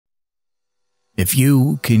If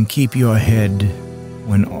you can keep your head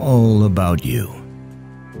when all about you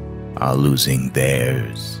are losing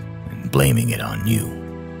theirs and blaming it on you.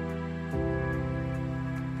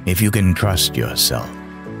 If you can trust yourself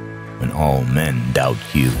when all men doubt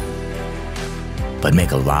you, but make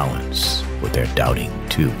allowance for their doubting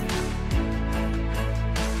too.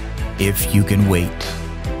 If you can wait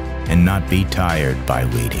and not be tired by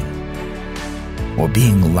waiting or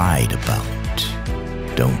being lied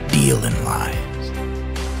about, don't deal in lies.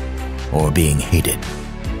 Or being hated,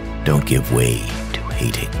 don't give way to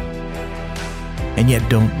hating. And yet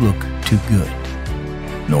don't look too good,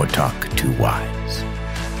 nor talk too wise.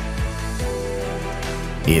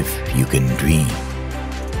 If you can dream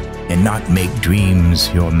and not make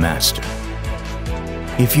dreams your master.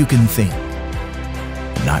 If you can think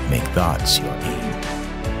and not make thoughts your aim.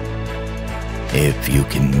 If you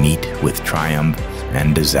can meet with triumph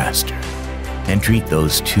and disaster and treat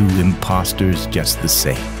those two impostors just the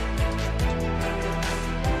same.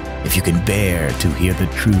 If you can bear to hear the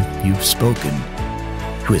truth you've spoken,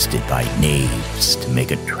 twisted by knaves to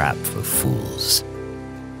make a trap for fools.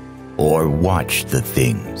 Or watch the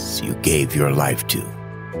things you gave your life to,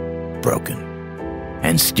 broken,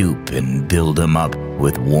 and stoop and build them up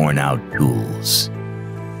with worn-out tools.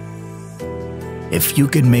 If you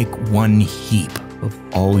can make one heap of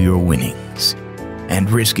all your winnings and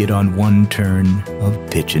risk it on one turn of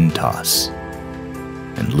pitch and toss,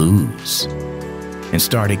 and lose, and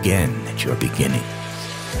start again at your beginnings,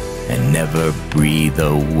 and never breathe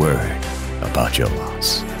a word about your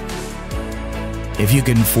loss. If you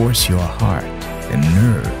can force your heart and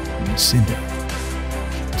nerve and cinder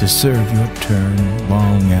to serve your turn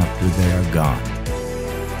long after they are gone,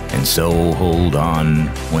 and so hold on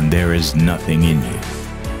when there is nothing in you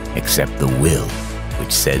except the will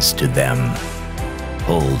which says to them,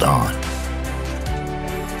 hold on.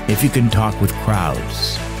 If you can talk with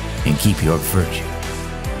crowds and keep your virtue,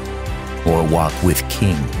 or walk with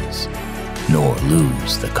kings, nor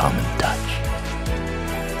lose the common touch.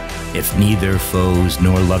 If neither foes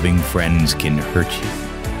nor loving friends can hurt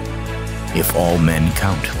you, if all men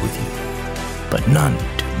count with you, but none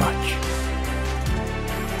too much.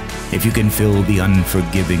 If you can fill the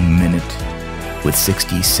unforgiving minute with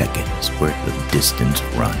 60 seconds worth of distance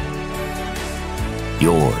run,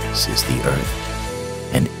 yours is the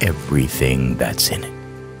earth and everything that's in it.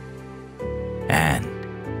 And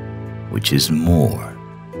which is more,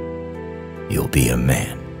 you'll be a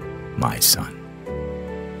man, my son.